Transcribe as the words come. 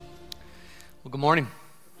Well, good morning.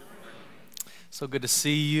 So good to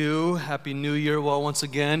see you. Happy New Year. Well, once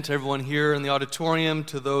again, to everyone here in the auditorium,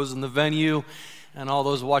 to those in the venue, and all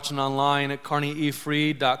those watching online at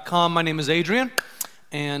carneyefree.com. My name is Adrian,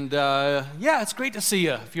 and it's great to see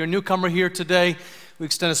you. If you're a newcomer here today, we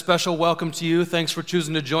extend a special welcome to you. Thanks for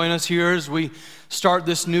choosing to join us here as we start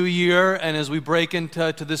this new year and as we break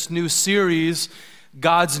into this new series,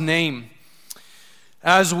 God's Name.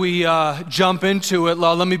 As we jump into it,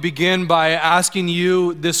 let me begin by asking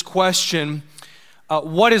you this question.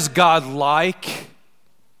 What is God like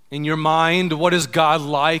in your mind? What is God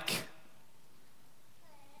like?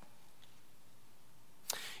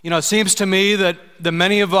 You know, it seems to me that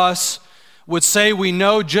many of us would say we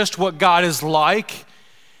know just what God is like,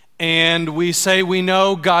 and we say we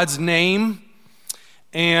know God's name,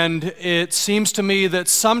 and it seems to me that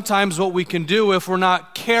sometimes what we can do if we're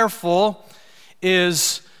not careful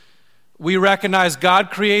is we recognize God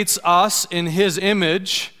creates us in His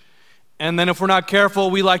image, and then if we're not careful,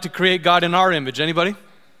 we like to create God in our image. Anybody?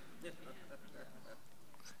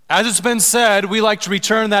 As it's been said, we like to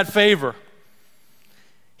return that favor.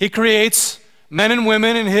 He creates men and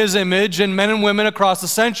women in His image, and men and women across the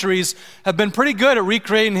centuries have been pretty good at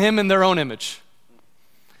recreating Him in their own image.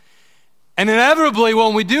 And inevitably,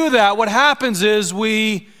 when we do that, what happens is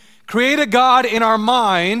we create a God in our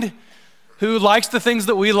mind who likes the things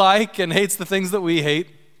that we like and hates the things that we hate,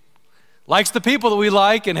 likes the people that we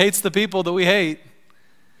like and hates the people that we hate,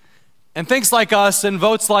 and thinks like us and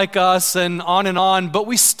votes like us and on, but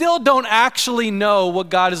we still don't actually know what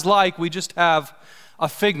God is like. We just have a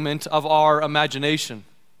figment of our imagination.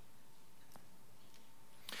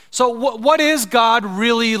 So what is God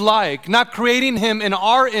really like? Not creating Him in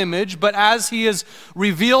our image, but as He is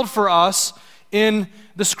revealed for us in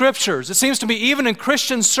the Scriptures. It seems to me even in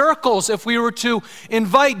Christian circles, if we were to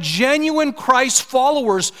invite genuine Christ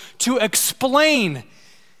followers to explain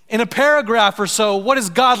in a paragraph or so, what is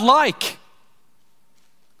God like?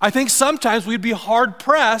 I think sometimes we'd be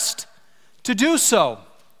hard-pressed to do so.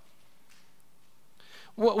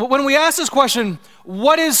 When we ask this question,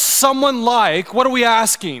 what is someone like, what are we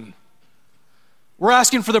asking? We're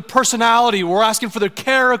asking for their personality, we're asking for their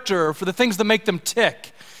character, for the things that make them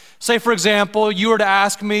tick. Say, for example, you were to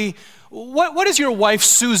ask me, what is your wife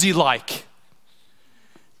Susie like?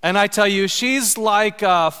 And I tell you, she's like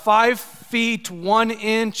 5 feet 1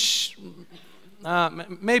 inch,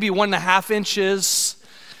 maybe 1.5 inches.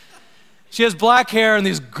 She has black hair and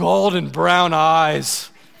these golden brown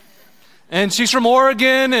eyes. And she's from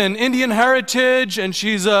Oregon and Indian heritage, and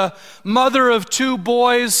she's a mother of 2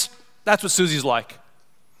 boys. That's what Susie's like.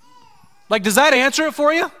 Like, does that answer it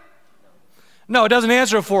for you? No, it doesn't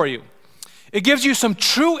answer it for you. It gives you some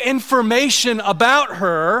true information about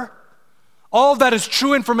her. All of that is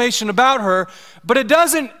true information about her, but it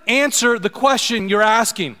doesn't answer the question you're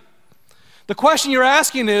asking. The question you're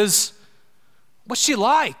asking is, what's she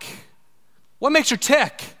like? What makes her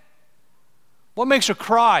tick? What makes her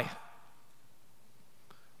cry?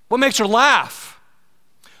 What makes her laugh?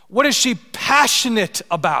 What is she passionate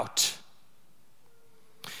about?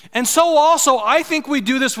 And so also, I think we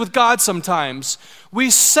do this with God sometimes. We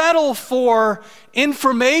settle for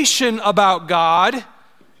information about God,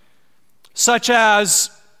 such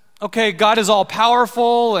as, okay, God is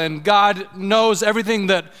all-powerful, and God knows everything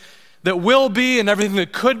that will be and everything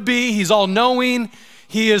that could be. He's all-knowing.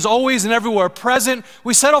 He is always and everywhere present.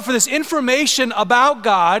 We settle for this information about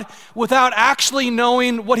God without actually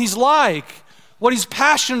knowing what He's like, what He's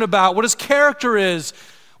passionate about, what His character is,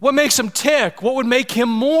 what makes Him tick, what would make Him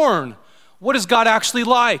mourn. What is God actually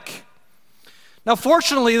like? Now,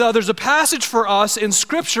 fortunately, though, there's a passage for us in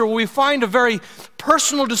Scripture where we find a very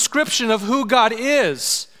personal description of who God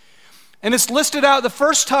is. And it's listed out the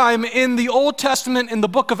first time in the Old Testament in the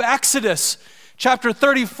book of Exodus, chapter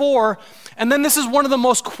 34. And then this is one of the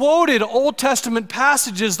most quoted Old Testament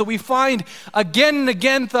passages that we find again and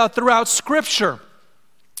again throughout Scripture.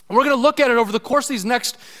 And we're going to look at it over the course of these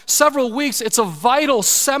next several weeks. It's a vital,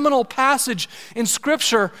 seminal passage in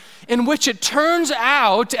Scripture in which it turns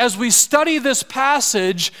out, as we study this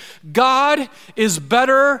passage, God is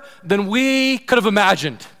better than we could have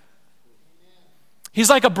imagined. He's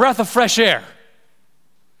like a breath of fresh air.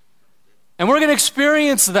 And we're going to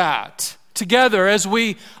experience that together as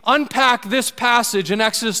we unpack this passage in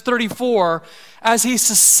Exodus 34 as He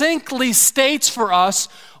succinctly states for us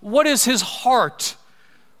what is His heart.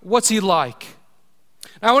 What's He like?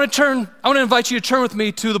 Now, I want to invite you to turn with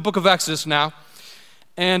me to the book of Exodus now.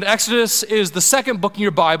 And Exodus is the second book in your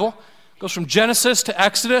Bible. It goes from Genesis to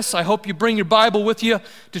Exodus. I hope you bring your Bible with you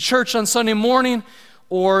to church on Sunday morning,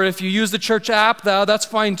 or if you use the church app, that's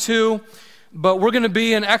fine too. but we're going to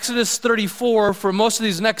be in Exodus 34 for most of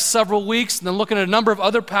these next several weeks, and then looking at a number of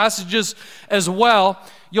other passages as well.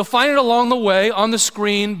 You'll find it along the way on the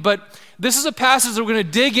screen, but this is a passage that we're going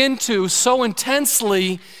to dig into so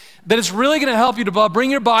intensely that it's really going to help you to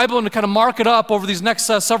bring your Bible and to kind of mark it up over these next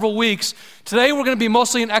several weeks. Today we're going to be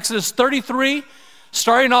mostly in Exodus 33,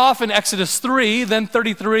 starting off in Exodus 3, then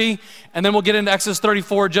 33, and then we'll get into Exodus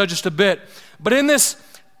 34 just a bit. But in this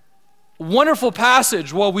wonderful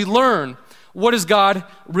passage, we learn what is God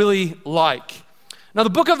really like. Now the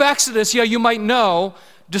book of Exodus, you might know,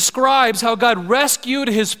 describes how God rescued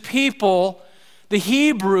his people, the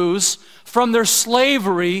Hebrews, from their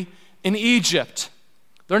slavery in Egypt.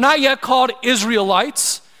 They're not yet called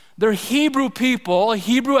Israelites. They're Hebrew people, a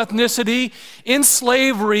Hebrew ethnicity in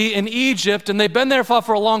slavery in Egypt, and they've been there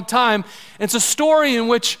for a long time. It's a story in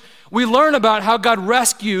which we learn about how God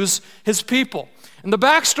rescues his people. And the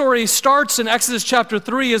backstory starts in Exodus chapter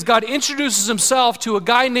 3 as God introduces himself to a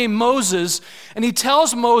guy named Moses, and he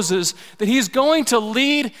tells Moses that he's going to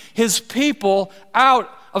lead his people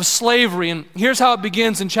out of slavery. And here's how it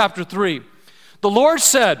begins in chapter 3. The Lord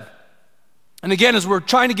said, and again, as we're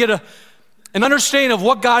trying to get an understanding of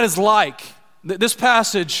what God is like, this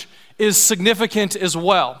passage is significant as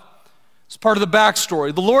well. It's part of the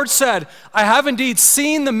backstory. The Lord said, I have indeed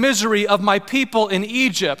seen the misery of my people in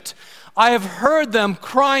Egypt. I have heard them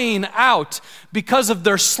crying out because of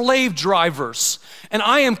their slave drivers, and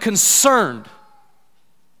I am concerned.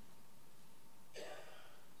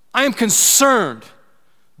 I am concerned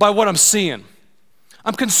by what I'm seeing.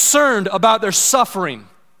 I'm concerned about their suffering.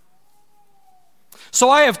 So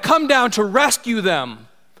I have come down to rescue them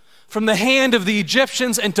from the hand of the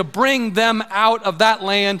Egyptians and to bring them out of that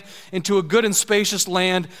land into a good and spacious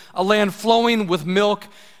land, a land flowing with milk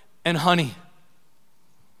and honey,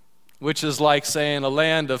 which is like saying a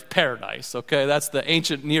land of paradise, okay? That's the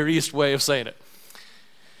ancient Near East way of saying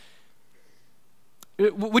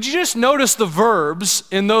it. Would you just notice the verbs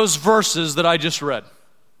in those verses that I just read?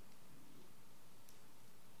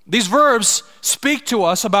 These verbs speak to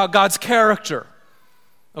us about God's character.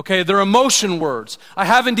 Okay, they're emotion words. I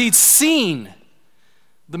have indeed seen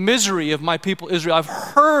the misery of my people Israel. I've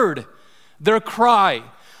heard their cry.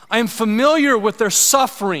 I am familiar with their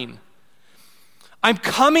suffering. I'm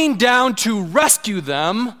coming down to rescue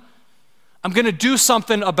them. I'm going to do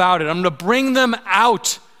something about it. I'm going to bring them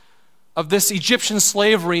out of this Egyptian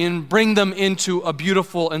slavery and bring them into a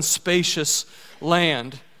beautiful and spacious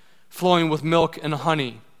land flowing with milk and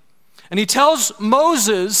honey. And he tells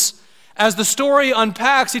Moses, as the story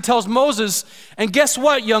unpacks, he tells Moses, and guess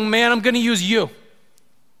what, young man, I'm going to use you.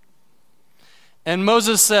 And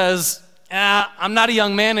Moses says, I'm not a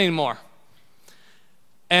young man anymore.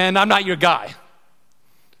 And I'm not your guy.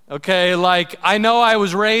 Okay, I know I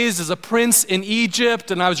was raised as a prince in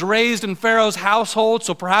Egypt, and I was raised in Pharaoh's household,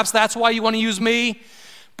 so perhaps that's why you want to use me.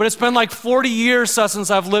 But it's been 40 years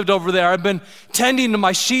since I've lived over there. I've been tending to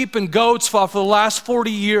my sheep and goats for the last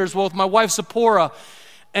 40 years, with my wife Zipporah.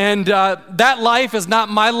 And that life is not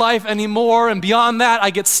my life anymore. And beyond that, I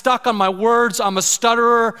get stuck on my words. I'm a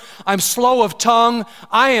stutterer. I'm slow of tongue.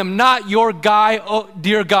 I am not your guy, oh,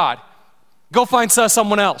 dear God. Go find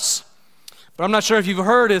someone else. But I'm not sure if you've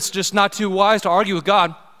heard, it's just not too wise to argue with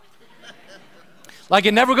God.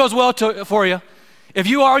 It never goes well for you. If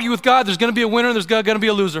you argue with God, there's going to be a winner and there's going to be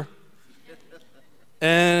a loser.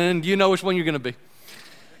 And you know which one you're going to be.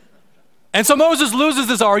 And so Moses loses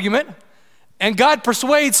this argument. And God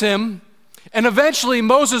persuades him, and eventually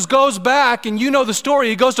Moses goes back, and you know the story.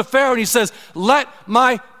 He goes to Pharaoh and he says, let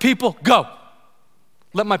my people go.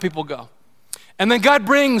 Let my people go. And then God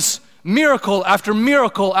brings miracle after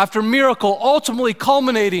miracle after miracle, ultimately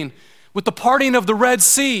culminating with the parting of the Red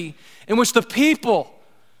Sea, in which the people,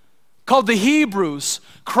 called the Hebrews,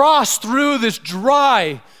 cross through this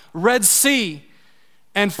dry Red Sea,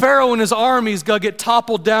 and Pharaoh and his armies get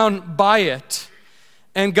toppled down by it.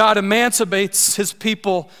 And God emancipates his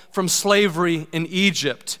people from slavery in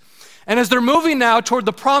Egypt. And as they're moving now toward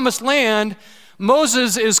the promised land,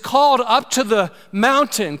 Moses is called up to the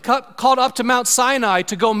mountain, called up to Mount Sinai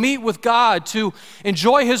to go meet with God, to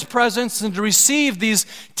enjoy his presence and to receive these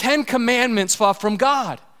 10 commandments from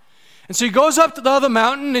God. And so he goes up to the other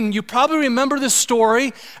mountain, and you probably remember this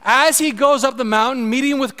story. As he goes up the mountain,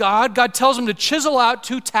 meeting with God, God tells him to chisel out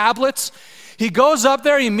 2 tablets. He goes up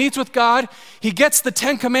there, he meets with God, he gets the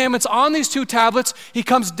 10 commandments on these 2 tablets, he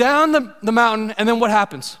comes down the mountain, and then what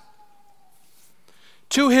happens?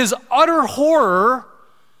 To his utter horror,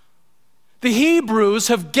 the Hebrews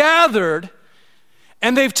have gathered,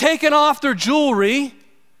 and they've taken off their jewelry,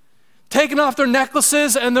 taken off their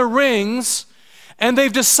necklaces and their rings, And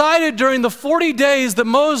they've decided during the 40 days that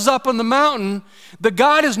Moses is up on the mountain that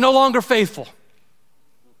God is no longer faithful.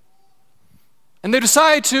 And they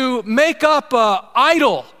decided to make up an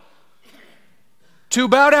idol to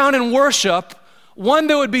bow down and worship, one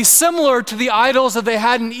that would be similar to the idols that they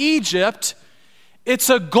had in Egypt. It's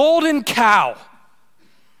a golden cow.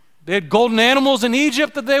 They had golden animals in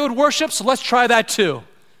Egypt that they would worship, so let's try that too.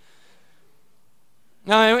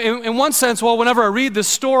 Now, in one sense, well, whenever I read this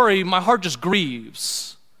story, my heart just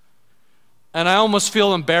grieves. And I almost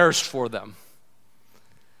feel embarrassed for them.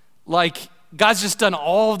 Like, God's just done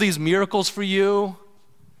all of these miracles for you,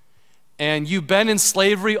 and you've been in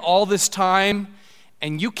slavery all this time,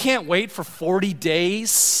 and you can't wait for 40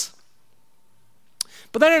 days.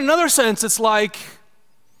 But then in another sense, it's like,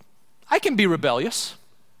 I can be rebellious.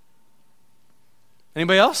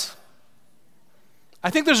 Anybody else? I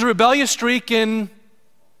think there's a rebellious streak in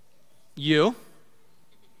you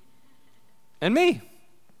and me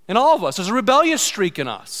and all of us. There's a rebellious streak in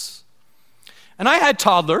us. And I had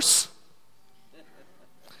toddlers,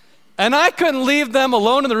 and I couldn't leave them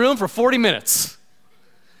alone in the room for 40 minutes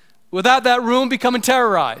without that room becoming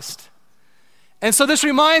terrorized. And so this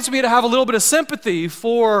reminds me to have a little bit of sympathy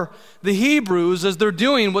for the Hebrews as they're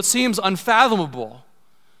doing what seems unfathomable.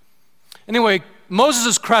 Anyway, Moses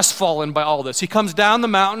is crestfallen by all this. He comes down the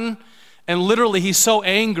mountain, and literally he's so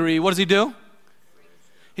angry. What does he do?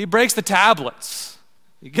 He breaks the tablets.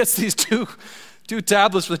 He gets these two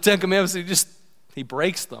tablets for the Ten Commandments. He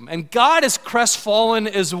breaks them. And God is crestfallen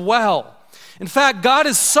as well. In fact, God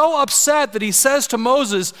is so upset that he says to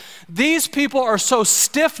Moses, these people are so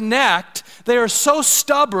stiff-necked, they are so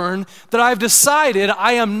stubborn that I've decided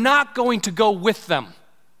I am not going to go with them.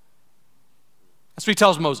 That's what he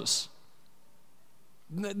tells Moses.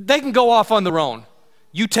 They can go off on their own.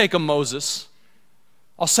 You take them, Moses.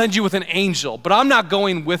 I'll send you with an angel, but I'm not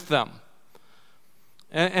going with them.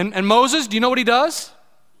 And Moses, do you know what he does?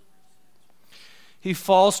 He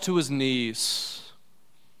falls to his knees.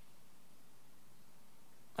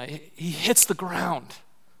 He hits the ground.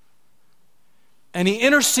 And he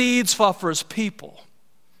intercedes for his people.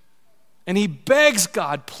 And he begs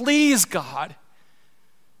God, please God,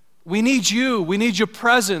 we need you. We need your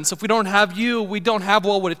presence. If we don't have you, we don't have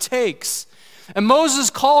what it takes. And Moses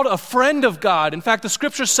called a friend of God. In fact, the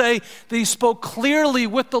scriptures say that he spoke clearly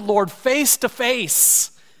with the Lord face to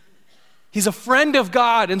face. He's a friend of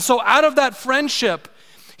God. And so out of that friendship,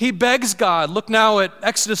 he begs God. Look now at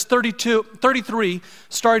Exodus 33,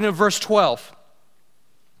 starting in verse 12.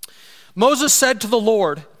 Moses said to the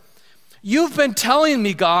Lord, you've been telling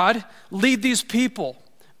me, God, lead these people,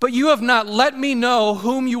 but you have not let me know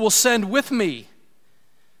whom you will send with me.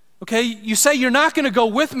 Okay, you say you're not going to go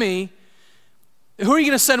with me. Who are you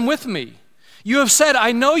going to send with me? You have said,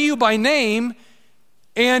 I know you by name,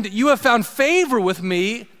 and you have found favor with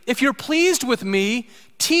me. If you're pleased with me,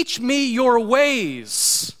 teach me your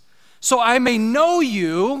ways, so I may know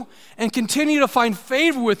you and continue to find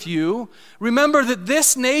favor with you. Remember that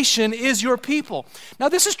this nation is your people. Now,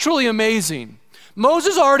 this is truly amazing.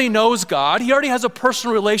 Moses already knows God. He already has a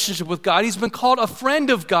personal relationship with God. He's been called a friend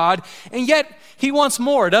of God, and yet he wants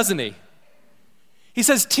more, doesn't he? He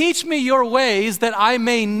says, teach me your ways that I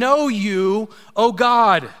may know you, O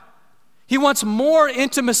God. He wants more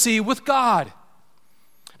intimacy with God.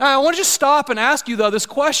 Now, I want to just stop and ask you, though, this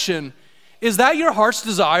question. Is that your heart's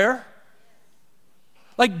desire?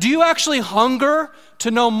 Like, do you actually hunger to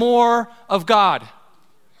know more of God?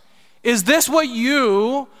 Is this what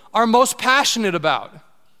you are most passionate about?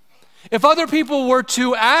 If other people were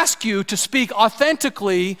to ask you to speak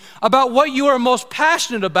authentically about what you are most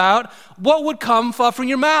passionate about, what would come from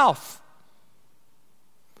your mouth?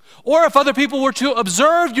 Or if other people were to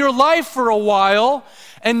observe your life for a while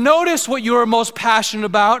and notice what you are most passionate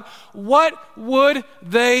about, what would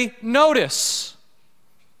they notice?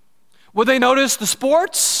 Would they notice the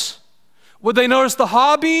sports? Would they notice the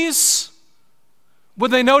hobbies?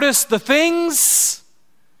 Would they notice the things?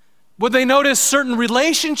 Would they notice certain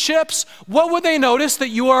relationships? What would they notice that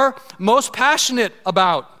you are most passionate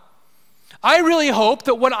about? I really hope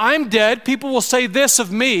that when I'm dead, people will say this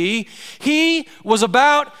of me: he was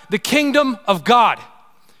about the kingdom of God,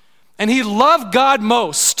 and he loved God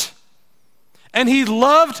most, and he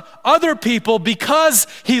loved other people because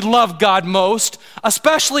he loved God most,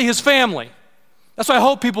 especially his family. That's what I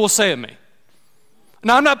hope people will say of me.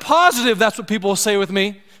 Now, I'm not positive that's what people will say of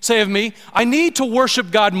me. I need to worship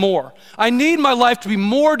God more. I need my life to be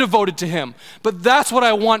more devoted to him. But that's what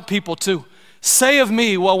I want people to say of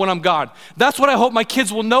me when I'm gone. That's what I hope my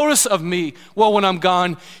kids will notice of me when I'm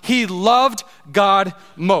gone. He loved God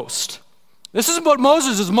most. This is what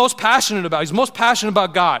Moses is most passionate about. He's most passionate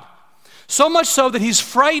about God. So much so that he's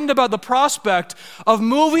frightened about the prospect of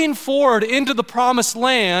moving forward into the promised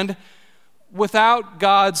land without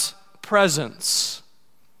God's presence.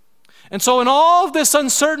 And so in all of this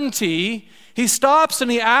uncertainty, he stops and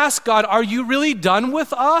he asks God, are you really done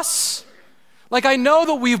with us? Like, I know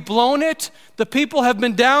that we've blown it. The people have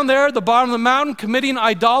been down there at the bottom of the mountain committing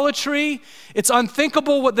idolatry. It's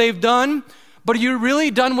unthinkable what they've done, but are you really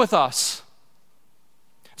done with us?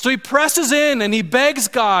 So he presses in and he begs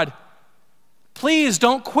God, please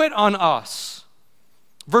don't quit on us.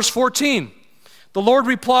 Verse 14, the Lord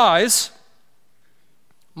replies,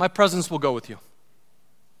 my presence will go with you,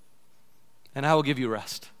 and I will give you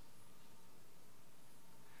rest.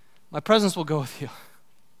 My presence will go with you,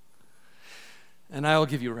 and I will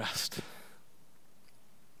give you rest.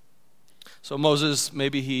 So Moses,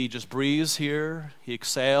 maybe he just breathes here, he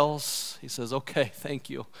exhales, he says, okay, thank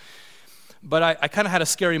you. But I kind of had a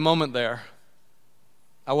scary moment there.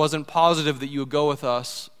 I wasn't positive that you would go with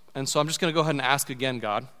us, and so I'm just going to go ahead and ask again,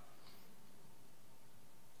 God.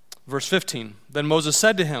 Verse 15, then Moses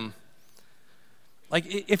said to him, like,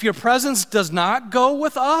 if your presence does not go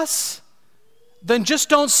with us, then just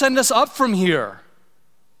don't send us up from here.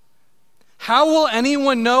 How will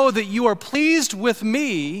anyone know that you are pleased with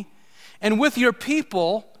me and with your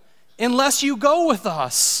people unless you go with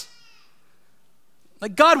us?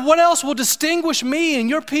 Like, God, what else will distinguish me and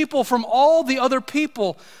your people from all the other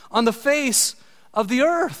people on the face of the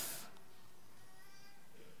earth?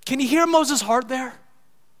 Can you hear Moses' heart there?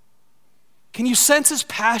 Can you sense his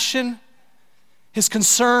passion, his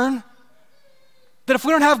concern? That if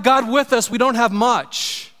we don't have God with us, we don't have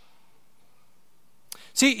much.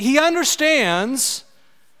 See, he understands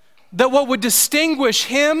that what would distinguish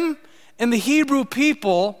him and the Hebrew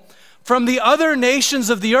people from the other nations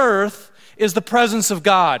of the earth is the presence of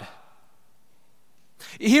God.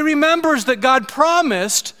 He remembers that God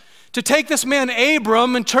promised to take this man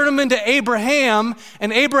Abram and turn him into Abraham,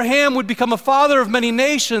 and Abraham would become a father of many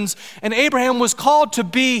nations, and Abraham was called to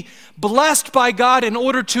be blessed by God in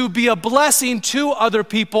order to be a blessing to other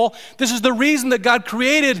people. This is the reason that God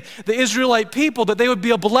created the Israelite people, that they would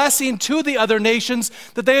be a blessing to the other nations,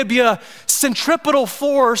 that they would be a centripetal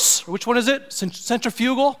force, which one is it?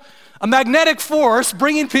 Centrifugal? A magnetic force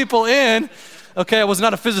bringing people in. Okay, I was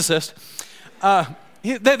not a physicist.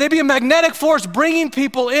 They'd be a magnetic force bringing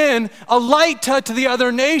people in, a light to the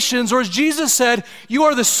other nations. Or as Jesus said, you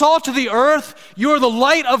are the salt of the earth, you are the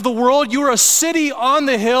light of the world, you are a city on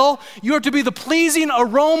the hill, you are to be the pleasing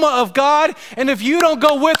aroma of God, and if you don't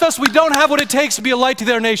go with us, we don't have what it takes to be a light to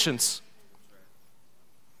their nations.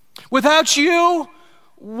 Without you,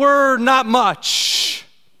 we're not much.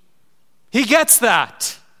 He gets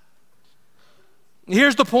that.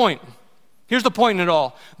 Here's the point. Here's the point in it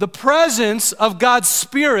all. The presence of God's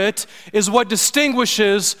Spirit is what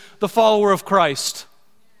distinguishes the follower of Christ.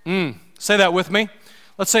 Say that with me.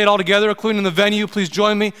 Let's say it all together, including the venue. Please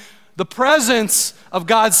join me. The presence of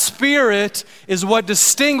God's Spirit is what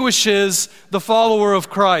distinguishes the follower of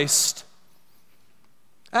Christ.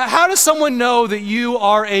 How does someone know that you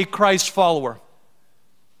are a Christ follower?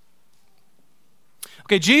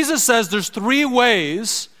 Okay, Jesus says there's 3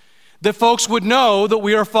 ways that folks would know that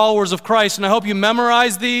we are followers of Christ. And I hope you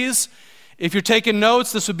memorize these. If you're taking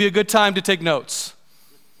notes, this would be a good time to take notes.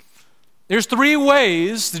 There's 3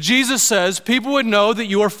 ways that Jesus says people would know that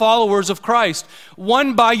you are followers of Christ.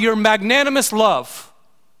 1, by your magnanimous love.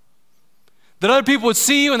 That other people would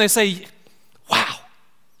see you and they say, wow,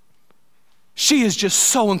 she is just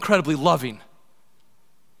so incredibly loving.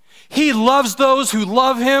 He loves those who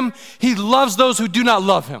love him. He loves those who do not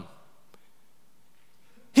love him.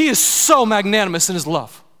 He is so magnanimous in his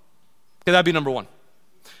love. Okay, that'd be number 1.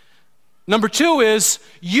 Number 2 is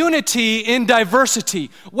unity in diversity.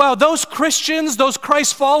 Wow, those Christians, those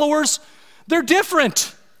Christ followers, they're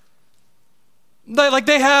different.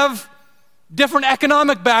 They have different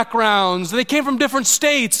economic backgrounds. They came from different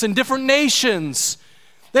states and different nations.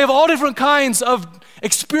 They have all different kinds of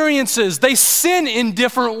experiences. They sin in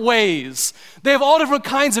different ways. They have all different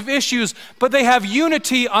kinds of issues, but they have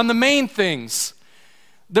unity on the main things.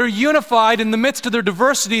 They're unified in the midst of their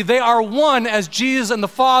diversity. They are one as Jesus and the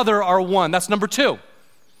Father are one. That's number 2.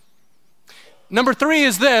 Number 3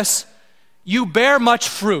 is this: you bear much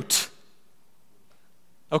fruit.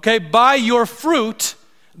 Okay, by your fruit,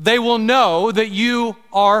 they will know that you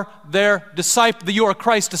are their disciple, that you are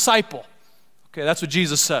Christ's disciple. Okay, that's what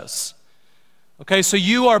Jesus says. Okay, so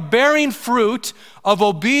you are bearing fruit of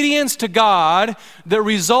obedience to God that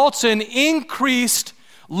results in increased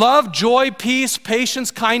love, joy, peace, patience,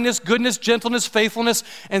 kindness, goodness, gentleness, faithfulness,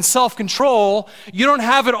 and self-control. You don't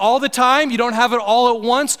have it all the time. You don't have it all at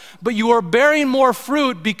once, but you are bearing more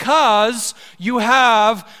fruit because you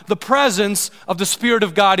have the presence of the Spirit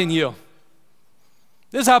of God in you.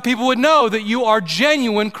 This is how people would know that you are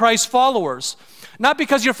genuine Christ followers. Not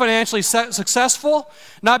because you're financially successful,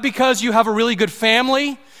 not because you have a really good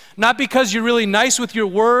family, not because you're really nice with your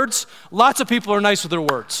words. Lots of people are nice with their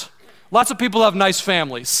words. Lots of people have nice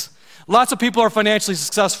families. Lots of people are financially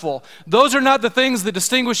successful. Those are not the things that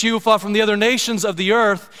distinguish you from the other nations of the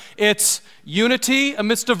earth. It's unity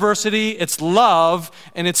amidst diversity, it's love,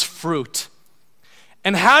 and it's fruit.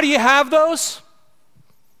 And how do you have those?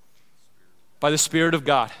 By the Spirit of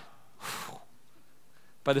God.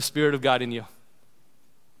 By the Spirit of God in you.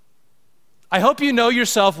 I hope you know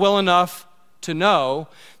yourself well enough to know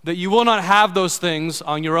that you will not have those things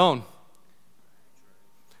on your own.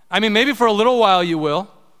 I mean, maybe for a little while you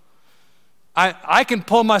will. I can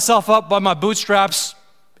pull myself up by my bootstraps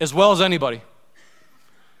as well as anybody.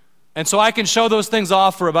 And so I can show those things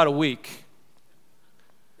off for about a week.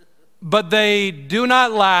 But they do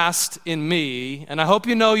not last in me, and I hope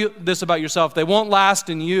you know this about yourself. They won't last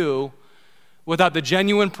in you without the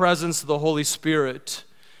genuine presence of the Holy Spirit,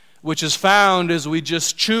 which is found as we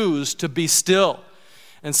just choose to be still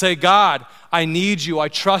and say, God, I need you. I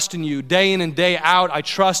trust in you. Day in and day out, I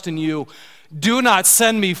trust in you. Do not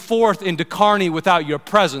send me forth into Kearney without your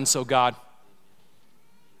presence, oh God.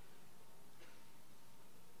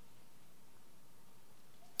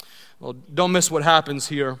 Well, don't miss what happens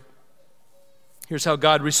here. Here's how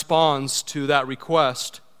God responds to that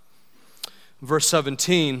request. Verse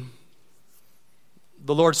 17,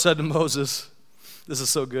 the Lord said to Moses, this is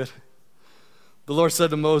so good. The Lord said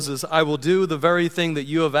to Moses, I will do the very thing that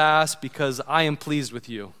you have asked because I am pleased with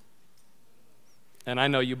you, and I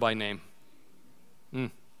know you by name.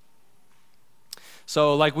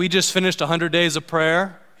 So like we just finished 100 days of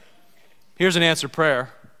prayer, here's an answered prayer.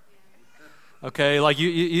 Okay, like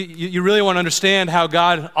you really want to understand how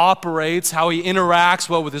God operates, how he interacts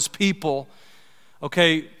well with his people.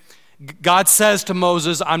 Okay, God says to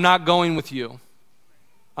Moses, I'm not going with you.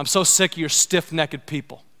 I'm so sick of your stiff-necked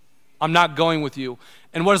people. I'm not going with you.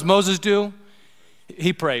 And what does Moses do?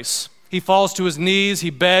 He prays. He falls to his knees,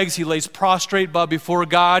 he begs, he lays prostrate before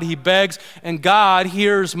God, he begs, and God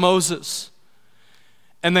hears Moses.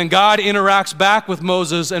 And then God interacts back with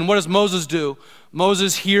Moses, and what does Moses do?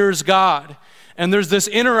 Moses hears God. And there's this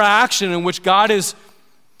interaction in which God is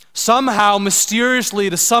somehow mysteriously,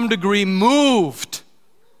 to some degree, moved.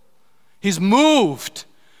 He's moved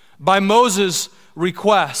by Moses'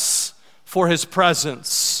 requests for his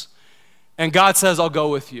presence. And God says, I'll go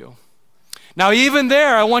with you. Now, even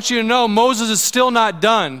there, I want you to know Moses is still not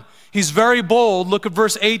done. He's very bold. Look at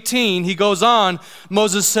verse 18. He goes on.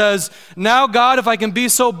 Moses says, now, God, if I can be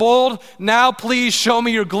so bold, now please show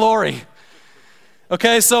me your glory.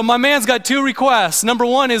 Okay, so my man's got two requests. Number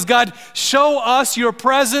one is, God, show us your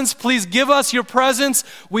presence. Please give us your presence.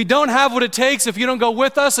 We don't have what it takes if you don't go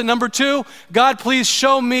with us. And number two, God, please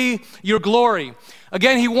show me your glory.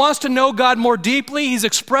 Again, he wants to know God more deeply. He's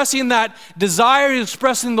expressing that desire. He's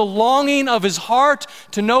expressing the longing of his heart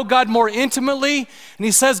to know God more intimately. And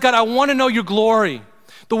he says, God, I want to know your glory.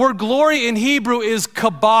 The word glory in Hebrew is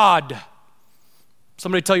kabod.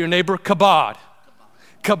 Somebody tell your neighbor, kabod.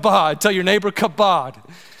 Kabod. Tell your neighbor, kabod.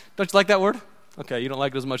 Don't you like that word? Okay, you don't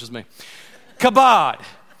like it as much as me. Kabod.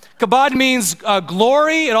 Kabod means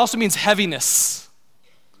glory. It also means heaviness.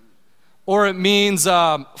 Or it means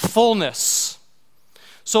fullness.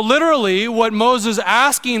 So literally, what Moses is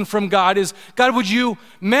asking from God is, God, would you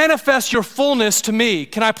manifest your fullness to me?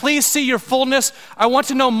 Can I please see your fullness? I want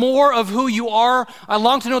to know more of who you are. I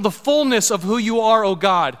long to know the fullness of who you are, oh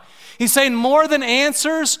God. He's saying more than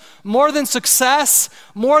answers, more than success,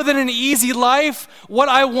 more than an easy life, what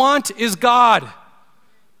I want is God.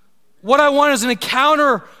 What I want is an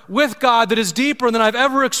encounter with God that is deeper than I've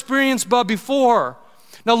ever experienced before.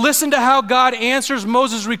 Now listen to how God answers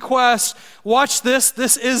Moses' request. Watch this.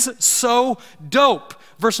 This is so dope.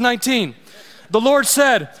 Verse 19. The Lord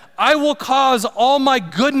said, I will cause all my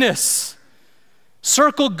goodness.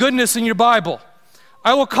 Circle goodness in your Bible.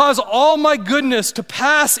 I will cause all my goodness to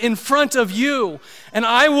pass in front of you, and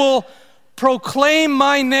I will proclaim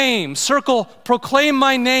my name. Circle, proclaim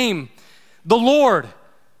my name. The Lord,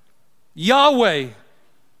 Yahweh,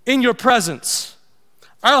 in your presence.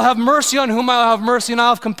 I'll have mercy on whom I'll have mercy, and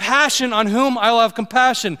I'll have compassion on whom I'll have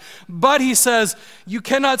compassion. But he says, you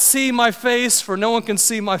cannot see my face, for no one can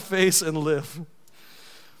see my face and live.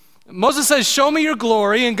 Moses says, show me your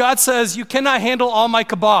glory, and God says, you cannot handle all my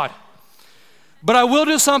kabod. But I will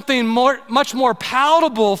do something much more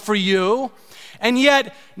palatable for you, and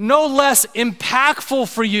yet no less impactful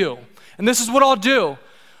for you. And this is what I'll do.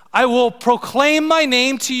 I will proclaim my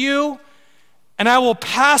name to you, and I will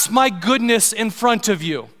pass my goodness in front of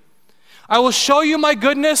you. I will show you my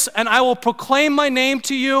goodness, and I will proclaim my name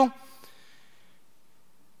to you,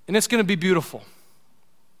 and it's going to be beautiful.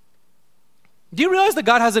 Do you realize that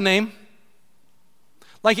God has a name?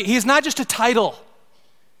 Like, he's not just a title.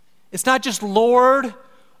 It's not just Lord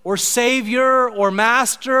or Savior or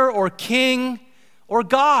Master or King or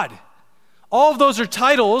God. All of those are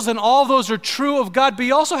titles, and all of those are true of God, but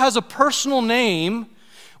he also has a personal name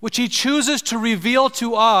which he chooses to reveal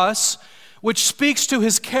to us, which speaks to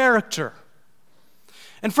his character.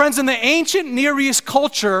 And friends, in the ancient Near East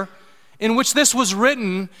culture in which this was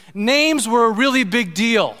written, names were a really big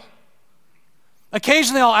deal.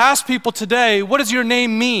 Occasionally I'll ask people today, what does your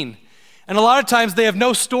name mean? And a lot of times they have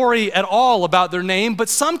no story at all about their name, but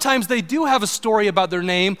sometimes they do have a story about their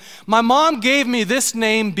name. My mom gave me this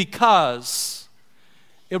name because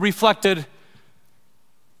it reflected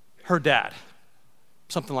her dad,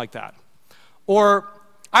 something like that. Or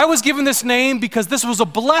I was given this name because this was a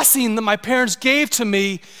blessing that my parents gave to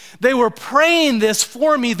me. They were praying this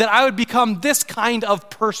for me, that I would become this kind of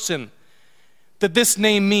person that this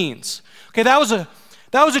name means. Okay, that was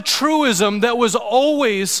a truism that was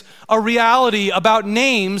always a reality about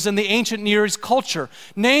names in the ancient Near East culture.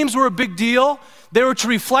 Names were a big deal. They were to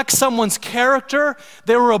reflect someone's character.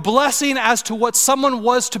 They were a blessing as to what someone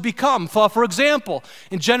was to become. For example,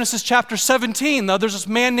 in Genesis chapter 17, now there's this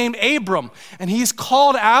man named Abram, and he's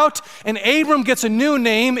called out, and Abram gets a new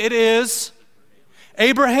name. It is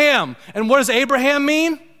Abraham. And what does Abraham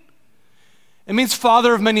mean? It means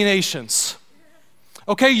father of many nations.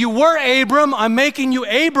 Okay, you were Abram, I'm making you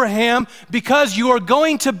Abraham because you are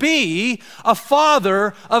going to be a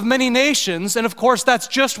father of many nations. And of course, that's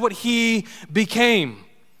just what he became.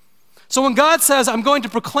 So when God says, I'm going to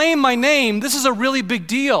proclaim my name, this is a really big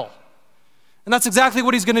deal. And that's exactly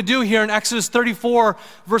what he's going to do here in Exodus 34,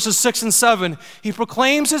 verses 6 and 7. He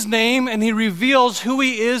proclaims his name and he reveals who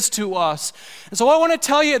he is to us. And so what I want to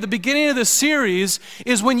tell you at the beginning of this series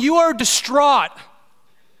is when you are distraught,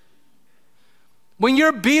 when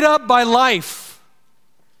you're beat up by life,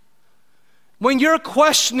 when you're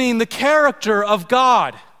questioning the character of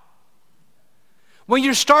God, when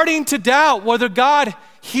you're starting to doubt whether God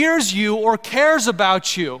hears you or cares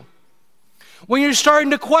about you, when you're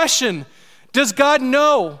starting to question, does God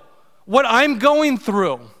know what I'm going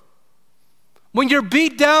through? When you're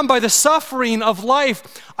beat down by the suffering of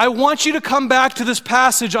life, I want you to come back to this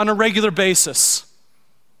passage on a regular basis.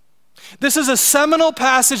 This is a seminal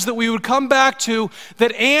passage that we would come back to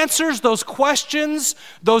that answers those questions,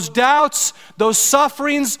 those doubts, those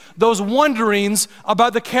sufferings, those wonderings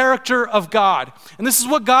about the character of God. And this is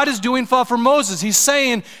what God is doing for Moses. He's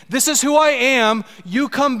saying, this is who I am, you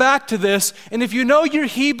come back to this. And if you know your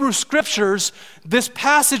Hebrew scriptures, this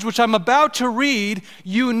passage which I'm about to read,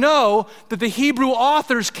 you know that the Hebrew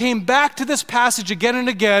authors came back to this passage again and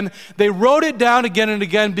again. They wrote it down again and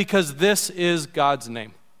again because this is God's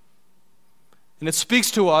name. And it speaks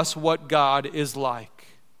to us what God is like.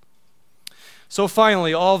 So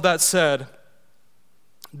finally, all of that said,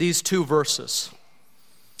 these two verses.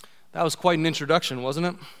 That was quite an introduction,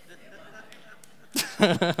 wasn't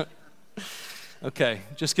it? Okay,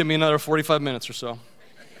 just give me another 45 minutes or so.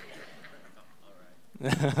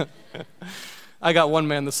 I got one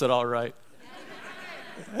man that said, all right.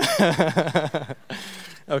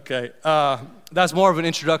 Okay, that's more of an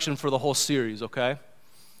introduction for the whole series, okay?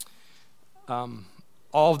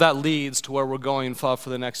 All of that leads to where we're going for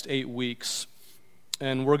the next 8 weeks.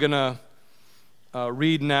 And we're going to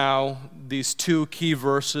read now these two key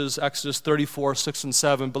verses, Exodus 34, 6 and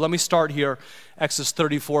 7. But let me start here, Exodus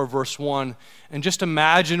 34, verse 1. And just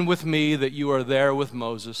imagine with me that you are there with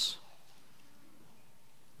Moses.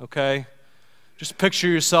 Okay? Just picture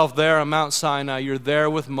yourself there on Mount Sinai. You're there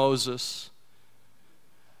with Moses.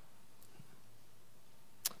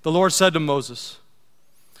 The Lord said to Moses,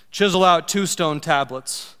 chisel out 2 stone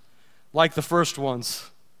tablets, like the first ones,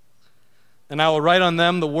 and I will write on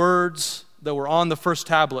them the words that were on the first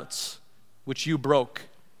tablets, which you broke.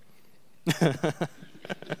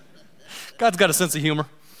 God's got a sense of humor.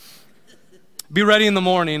 Be ready in the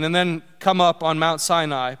morning, and then come up on Mount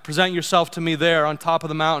Sinai. Present yourself to me there on top of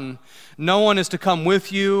the mountain. No one is to come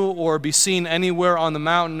with you or be seen anywhere on the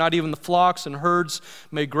mountain, not even the flocks and herds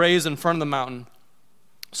may graze in front of the mountain.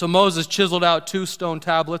 So Moses chiseled out 2 stone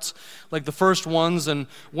tablets like the first ones and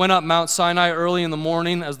went up Mount Sinai early in the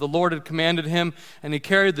morning as the Lord had commanded him, and he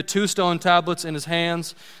carried the 2 stone tablets in his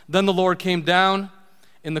hands. Then the Lord came down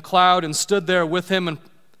in the cloud and stood there with him, and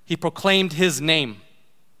he proclaimed his name.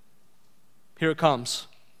 Here it comes,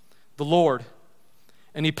 the Lord.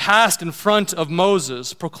 And he passed in front of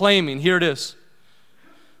Moses, proclaiming, here it is,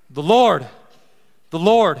 the Lord,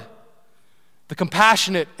 the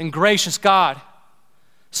compassionate and gracious God,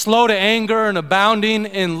 slow to anger and abounding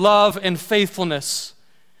in love and faithfulness,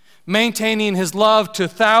 maintaining his love to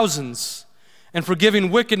thousands, and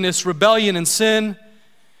forgiving wickedness, rebellion, and sin.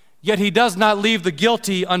 Yet he does not leave the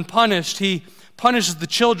guilty unpunished. He punishes the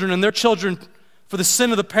children and their children for the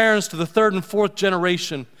sin of the parents to the third and fourth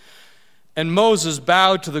generation. And Moses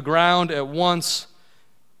bowed to the ground at once,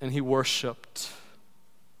 and he worshiped.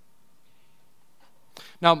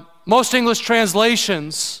 Now, most English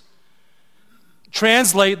translations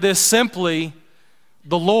translate this simply,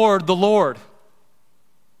 the Lord, the Lord.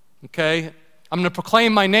 Okay? I'm going to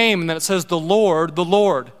proclaim my name, and then it says, the Lord, the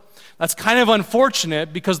Lord. That's kind of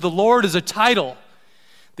unfortunate because the Lord is a title.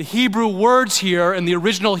 The Hebrew words here in the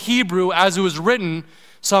original Hebrew, as it was written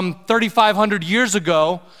some 3,500 years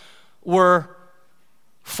ago, were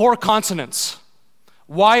 4 consonants.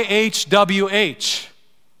 YHWH.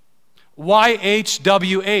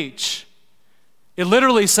 YHWH. It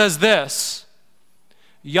literally says this,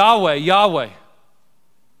 Yahweh, Yahweh.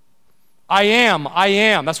 I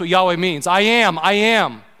am. That's what Yahweh means. I am.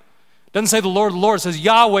 It doesn't say the Lord, it says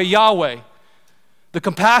Yahweh, Yahweh. The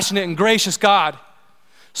compassionate and gracious God,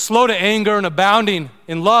 slow to anger and abounding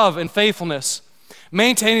in love and faithfulness,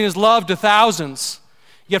 maintaining his love to thousands,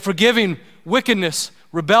 yet forgiving wickedness,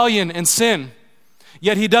 rebellion, and sin.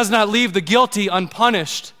 Yet he does not leave the guilty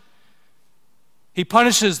unpunished. He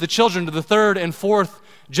punishes the children to the third and fourth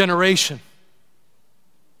generation.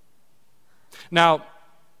 Now,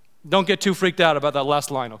 don't get too freaked out about that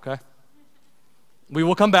last line, okay? We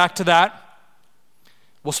will come back to that.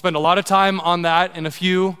 We'll spend a lot of time on that in a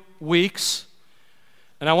few weeks.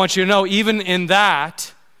 And I want you to know, even in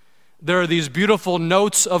that, there are these beautiful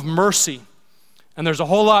notes of mercy. And there's a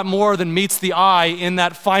whole lot more than meets the eye in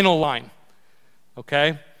that final line,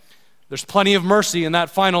 okay? There's plenty of mercy in that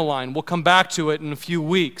final line. We'll come back to it in a few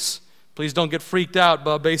weeks. Please don't get freaked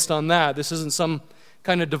out based on that. This isn't some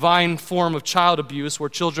kind of divine form of child abuse where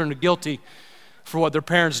children are guilty for what their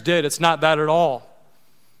parents did. It's not that at all.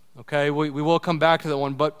 Okay, we will come back to that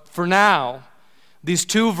one. But for now, these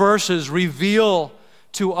 2 verses reveal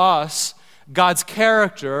to us God's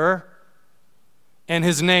character and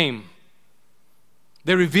his name.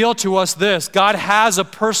 They reveal to us this: God has a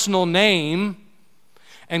personal name,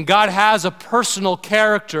 and God has a personal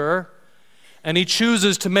character, and he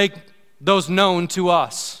chooses to make those known to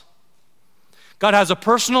us. God has a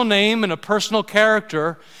personal name and a personal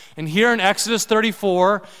character, and here in Exodus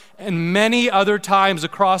 34 and many other times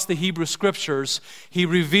across the Hebrew Scriptures, he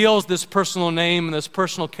reveals this personal name and this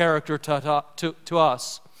personal character to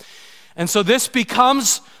us. And so this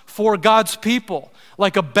becomes, for God's people,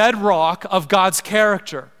 like a bedrock of God's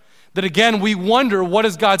character. That again, we wonder, what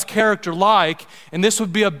is God's character like? And this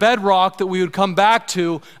would be a bedrock that we would come back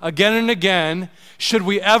to again and again, should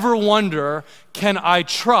we ever wonder, can I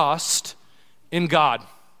trust in God?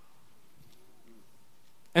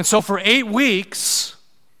 And so for 8 weeks,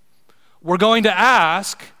 we're going to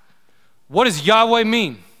ask, what does Yahweh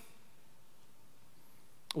mean?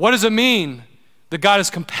 What does it mean that God is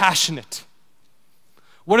compassionate?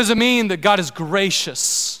 What does it mean that God is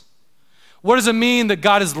gracious? What does it mean that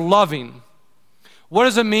God is loving? What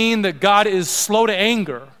does it mean that God is slow to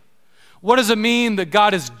anger? What does it mean that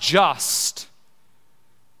God is just?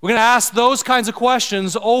 We're going to ask those kinds of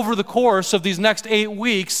questions over the course of these next 8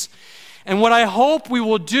 weeks. And what I hope we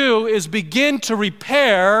will do is begin to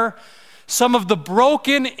repair some of the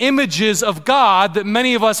broken images of God that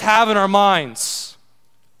many of us have in our minds.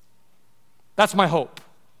 That's my hope.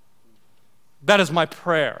 That is my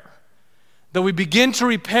prayer. That we begin to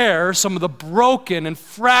repair some of the broken and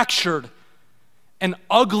fractured and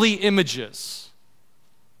ugly images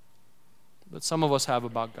that some of us have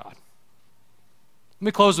about God. Let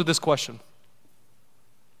me close with this question.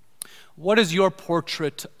 What is your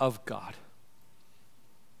portrait of God?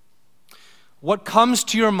 What comes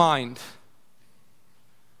to your mind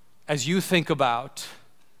as you think about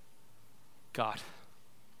God?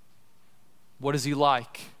 What is he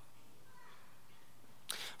like?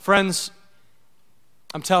 Friends,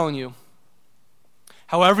 I'm telling you,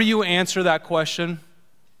 however you answer that question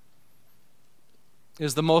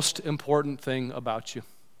is the most important thing about you.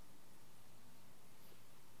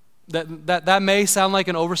 That may sound like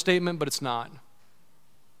an overstatement, but it's not.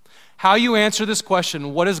 How you answer this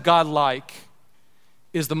question, what is God like,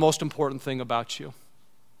 is the most important thing about you.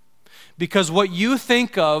 Because what you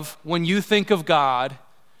think of when you think of God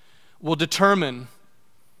will determine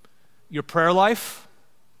your prayer life,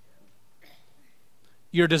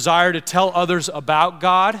 your desire to tell others about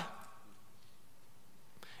God.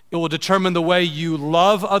 It will determine the way you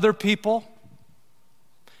love other people.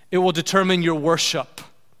 It will determine your worship.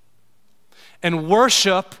 And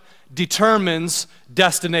worship determines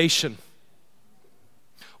destination.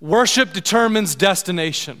 Worship determines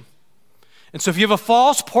destination. And so if you have a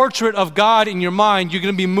false portrait of God in your mind, you're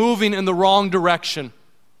going to be moving in the wrong direction.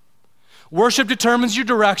 Worship determines your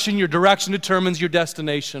direction determines your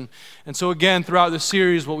destination. And so again, throughout this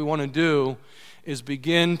series, what we want to do is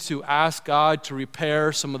begin to ask God to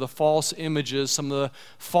repair some of the false images, some of the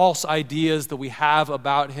false ideas that we have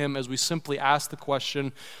about Him as we simply ask the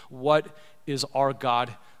question, what is our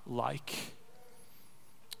God like?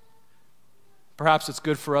 Perhaps it's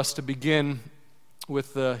good for us to begin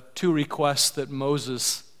with the two requests that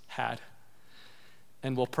Moses had.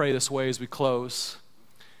 And we'll pray this way as we close.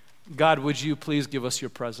 God, would you please give us your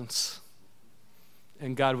presence?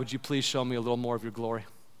 And God, would you please show me a little more of your glory?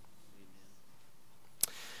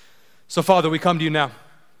 So, Father, we come to you now.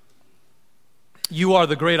 You are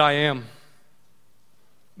the great I am.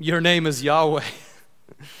 Your name is Yahweh,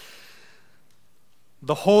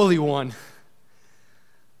 the Holy One,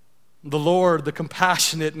 the Lord, the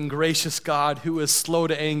compassionate and gracious God who is slow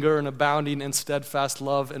to anger and abounding in steadfast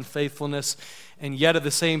love and faithfulness, and yet at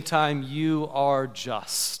the same time, you are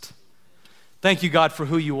just. Thank you, God, for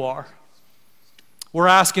who you are. We're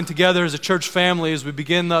asking together as a church family as we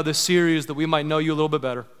begin this series that we might know you a little bit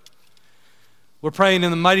better. We're praying in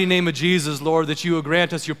the mighty name of Jesus, Lord, that you will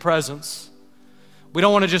grant us your presence. We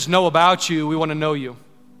don't want to just know about you, we want to know you.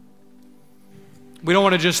 We don't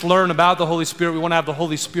want to just learn about the Holy Spirit, we want to have the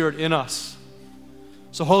Holy Spirit in us.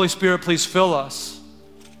 So Holy Spirit, please fill us,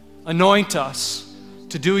 anoint us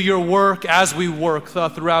to do your work as we work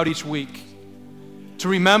throughout each week. To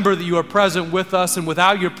remember that you are present with us, and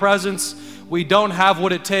without your presence, we don't have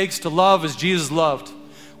what it takes to love as Jesus loved.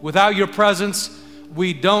 Without your presence,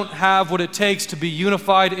 we don't have what it takes to be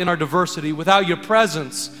unified in our diversity. Without your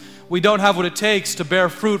presence, we don't have what it takes to bear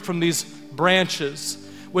fruit from these branches.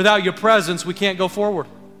 Without your presence, we can't go forward.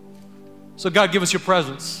 So God, give us your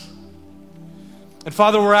presence. And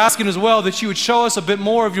Father, we're asking as well that you would show us a bit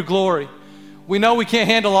more of your glory. We know we can't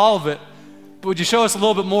handle all of it, but would you show us a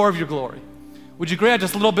little bit more of your glory? Would you grant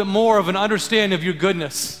us a little bit more of an understanding of your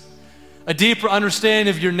goodness, a deeper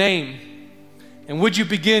understanding of your name? And would you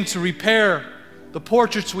begin to repair the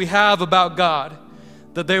portraits we have about God,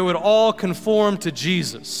 that they would all conform to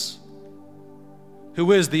Jesus,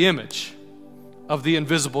 who is the image of the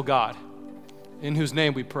invisible God, in whose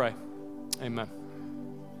name we pray. Amen.